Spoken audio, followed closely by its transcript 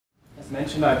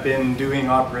mentioned, I've been doing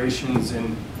operations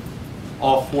in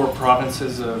all 4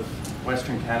 provinces of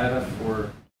Western Canada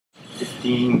for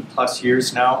 15 plus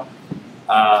years now.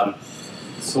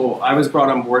 So I was brought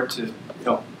on board to,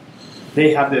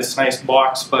 they have this nice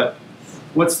box, but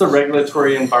what's the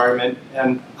regulatory environment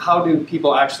and how do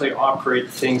people actually operate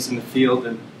things in the field?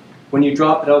 And when you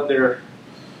drop it out there,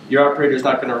 your operator's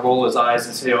not going to roll his eyes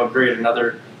and say, oh great,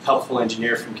 another helpful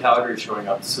engineer from Calgary showing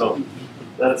up. So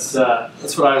that's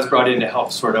what I was brought in to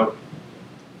help sort out.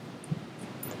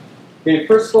 Okay,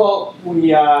 first of all,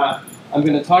 I'm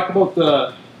going to talk about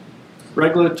the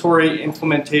regulatory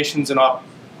implementations and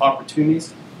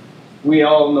opportunities. We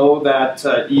all know that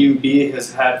EUB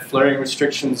has had flaring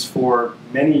restrictions for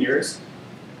many years.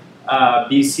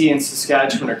 BC and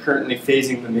Saskatchewan are currently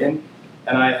phasing them in.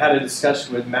 And I had a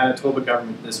discussion with Manitoba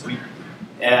government this week,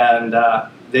 and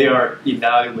they are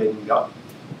evaluating.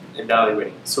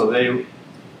 So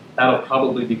that'll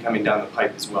probably be coming down the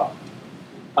pipe as well.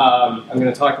 I'm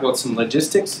going to talk about some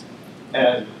logistics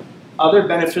and other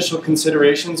beneficial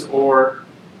considerations, or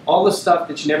all the stuff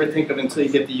that you never think of until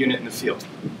you get the unit in the field.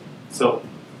 So,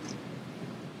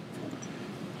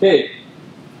 okay,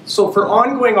 so for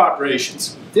ongoing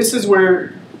operations, this is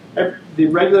where the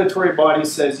regulatory body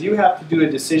says you have to do a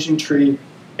decision tree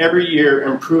every year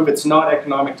and prove it's not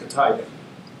economic to tie in.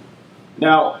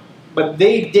 Now, but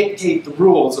they dictate the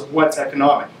rules of what's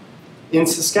economic. In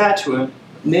Saskatchewan,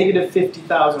 negative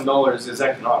 $50,000 is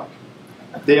economic.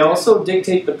 They also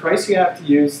dictate the price you have to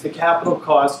use, the capital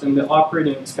cost, and the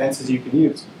operating expenses you can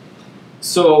use.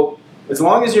 So as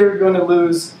long as you're going to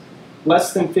lose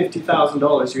less than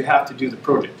 $50,000, you have to do the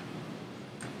project.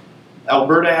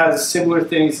 Alberta has similar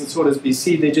things, and so does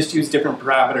BC. They just use different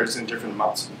parameters and different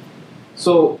amounts.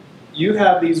 So you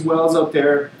have these wells out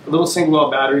there, a little single well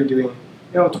battery doing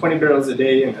 20 barrels a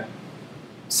day and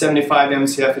 75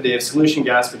 MCF a day of solution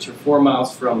gas, which are 4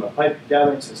 miles from a pipe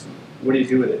gathering system. What do you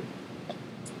do with it?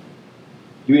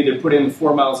 You either put in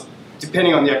 4 miles,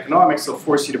 depending on the economics, they'll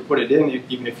force you to put it in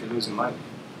even if you're losing money.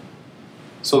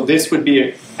 So this would be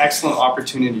an excellent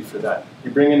opportunity for that. You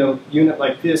bring in a unit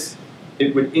like this,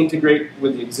 it would integrate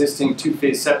with the existing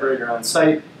 2-phase separator on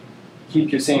site,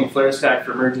 keep your same flare stack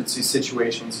for emergency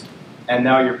situations, and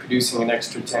now you're producing an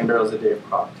extra 10 barrels a day of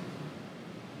product.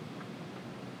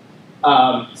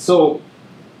 So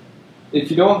if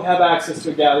you don't have access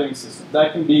to a gathering system,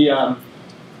 that can be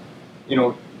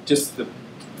just the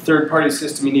third-party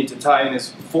system you need to tie in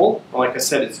is full. Like I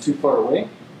said, it's too far away.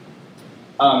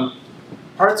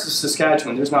 Parts of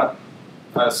Saskatchewan, there's not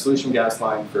a solution gas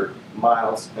line for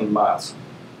miles and miles.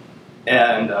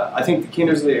 And I think the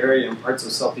Kindersley area and parts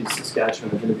of southeast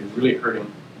Saskatchewan are going to be really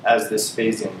hurting as this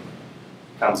phasing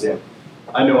comes in.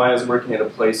 I know I was working at a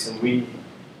place and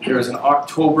there was an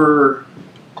October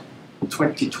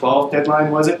 2012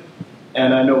 deadline, was it?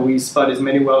 And I know we spud as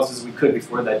many wells as we could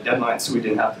before that deadline, so we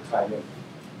didn't have to tie them in.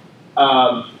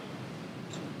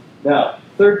 Now,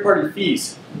 third-party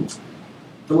fees.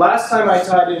 The last time I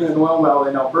tied in an oil well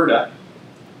in Alberta,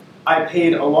 I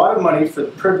paid a lot of money for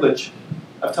the privilege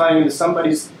of tying into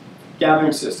somebody's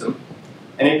gathering system,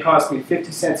 and it cost me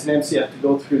 50 cents an MCF to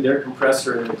go through their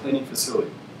compressor in the cleaning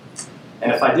facility.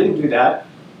 And if I didn't do that,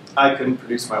 I couldn't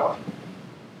produce my oil.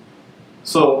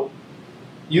 So,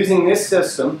 using this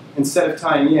system, instead of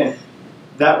tying in,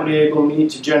 that would enable me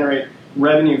to generate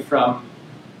revenue from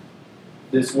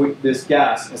this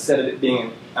gas instead of it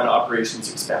being an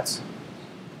operations expense.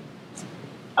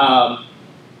 And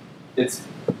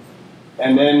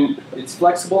then it's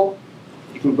flexible.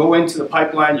 You can go into the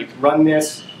pipeline, you can run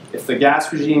this. If the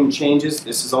gas regime changes,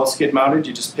 this is all skid mounted,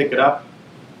 you just pick it up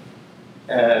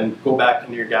and go back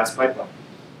into your gas pipeline.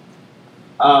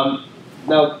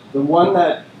 Now, the one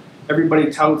that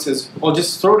everybody touts is, well,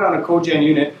 just throw down a cogen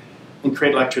unit and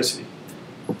create electricity.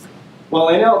 Well,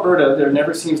 in Alberta, there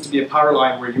never seems to be a power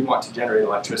line where you want to generate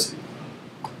electricity.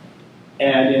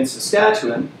 And in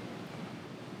Saskatchewan,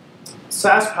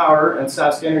 SaskPower and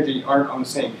Sask Energy aren't on the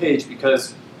same page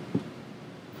because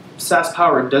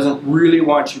SaskPower doesn't really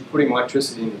want you putting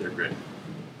electricity into their grid.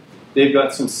 They've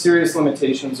got some serious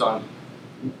limitations on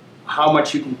how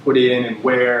much you can put in and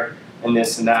where and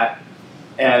this and that.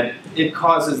 And it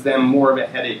causes them more of a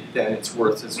headache than it's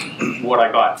worth, is what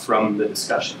I got from the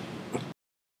discussion.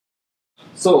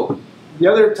 So the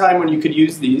other time when you could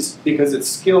use these, because it's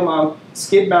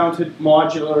skid-mounted,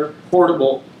 modular,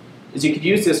 portable, is you could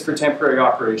use this for temporary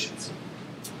operations.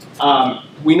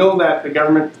 We know that the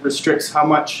government restricts how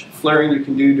much flaring you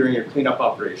can do during your cleanup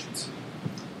operations.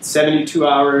 72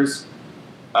 hours,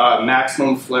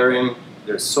 maximum flaring.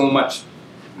 There's so much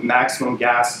maximum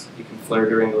gas you can flare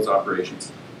during those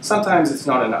operations. Sometimes it's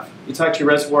not enough. You talk to your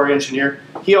reservoir engineer,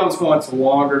 he always wants a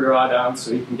longer drawdown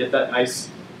so he can get that nice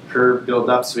curve build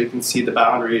up so he can see the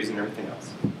boundaries and everything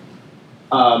else.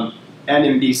 And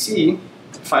in BC,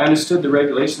 if I understood the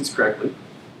regulations correctly,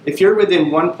 if you're within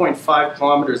 1.5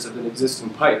 kilometers of an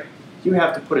existing pipe, you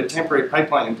have to put a temporary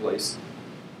pipeline in place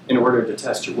in order to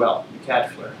test your well. You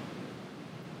can't flare.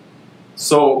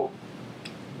 So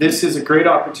this is a great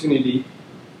opportunity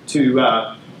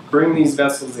to bring these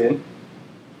vessels in.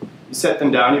 You set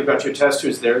them down, you've got your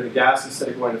testers there, the gas instead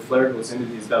of going to flare goes into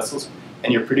these vessels,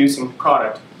 and you're producing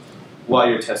product while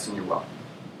you're testing your well.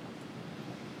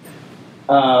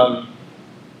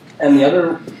 And the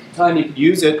other time you could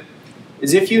use it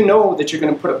is if you know that you're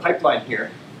going to put a pipeline here,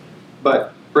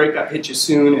 but breakup hits you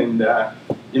soon and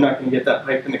you're not going to get that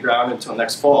pipe in the ground until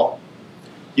next fall.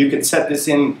 You could set this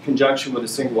in conjunction with a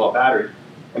single well battery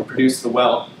and produce the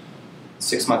well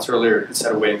 6 months earlier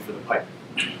instead of waiting for the pipe.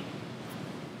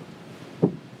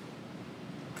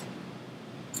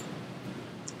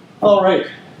 All right,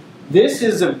 this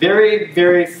is a very,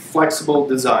 very flexible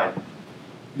design.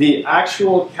 The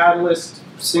actual catalyst,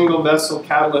 single vessel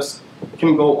catalyst,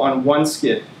 can go on one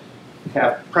skid,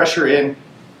 have pressure in,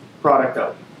 product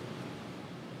out.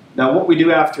 Now what we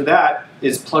do after that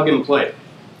is plug and play.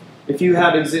 If you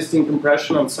have existing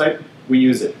compression on site, we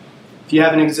use it. If you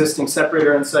have an existing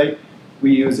separator on site,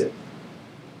 we use it.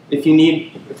 If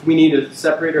we need a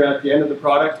separator at the end of the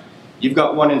product, you've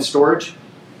got one in storage,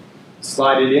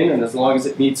 slide it in, and as long as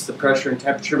it meets the pressure and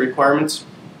temperature requirements,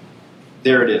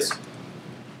 there it is.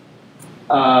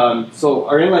 So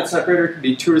our inlet separator could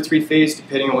be 2 or 3 phase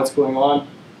depending on what's going on,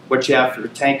 what you have for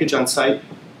tankage on site.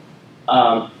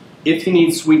 If you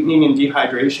need sweetening and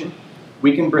dehydration,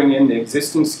 we can bring in the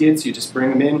existing skids. You just bring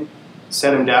them in,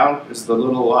 set them down. There's the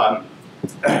little,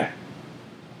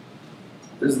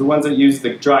 there's the ones that use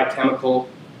the dry chemical,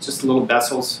 just little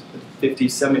vessels, 50,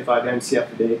 75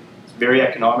 MCF a day. It's very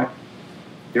economic,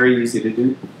 very easy to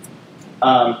do.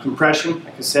 Compression,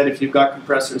 like I said, if you've got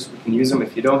compressors, we can use them.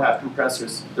 If you don't have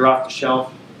compressors, they're off the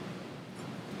shelf.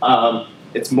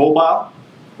 It's mobile.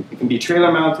 It can be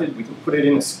trailer mounted. We can put it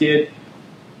in a skid.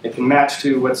 It can match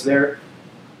to what's there.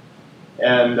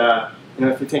 And you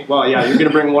know, if you think, well, yeah, you're going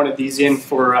to bring one of these in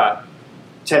for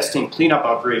testing cleanup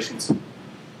operations,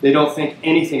 they don't think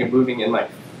anything of moving in like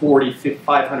 40,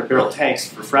 500 barrel tanks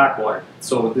for frac water.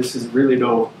 So this is really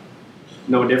no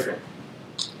different.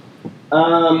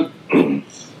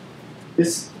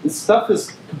 This stuff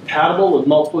is compatible with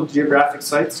multiple geographic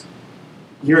sites.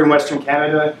 Here in Western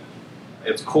Canada,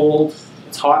 it's cold,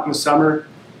 it's hot in the summer,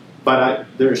 but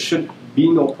there should be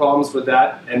no problems with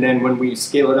that. And then when we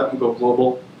scale it up and go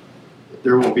global,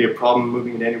 there won't be a problem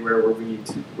moving it anywhere where we need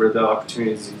to, where the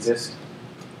opportunities exist.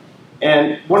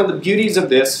 And one of the beauties of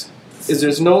this is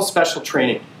there's no special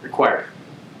training required.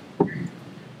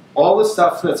 All the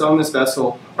stuff that's on this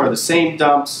vessel are the same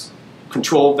dumps,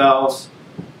 control valves,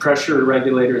 pressure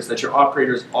regulators that your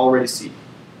operators already see.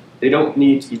 They don't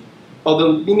need to be, well,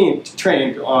 they'll be needed to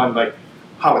trained on like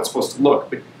how it's supposed to look,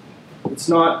 but it's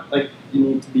not like you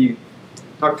need to be,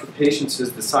 Dr. Patience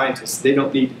is the scientist. They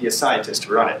don't need to be a scientist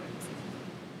to run it.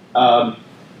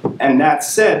 And that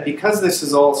said, because this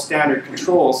is all standard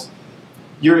controls,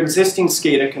 your existing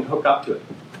SCADA can hook up to it.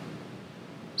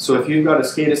 So if you've got a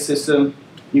SCADA system,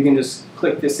 you can just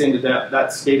click this into that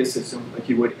SCADA system like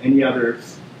you would any other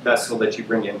vessel that you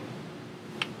bring in.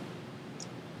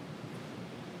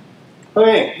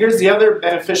 Okay, here's the other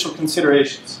beneficial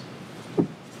considerations.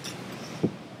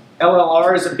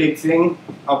 LLR is a big thing.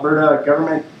 Alberta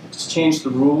government just changed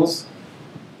the rules.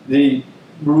 The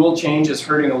rule change is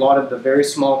hurting a lot of the very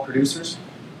small producers.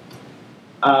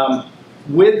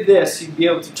 With this, you'd be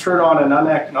able to turn on an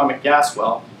uneconomic gas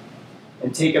well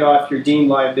and take it off your deemed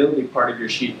liability part of your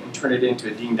sheet and turn it into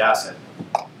a deemed asset.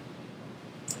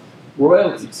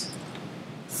 Royalties.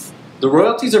 The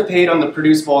royalties are paid on the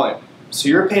produced volume. So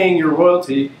you're paying your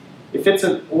royalty, if it's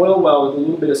an oil well with a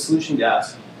little bit of solution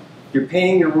gas, you're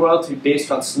paying your royalty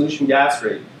based on solution gas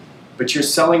rate, but you're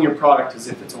selling your product as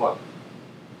if it's oil.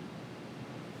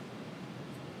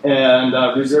 And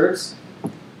reserves.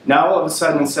 Now all of a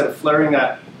sudden, instead of flaring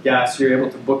that gas, you're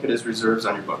able to book it as reserves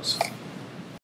on your books.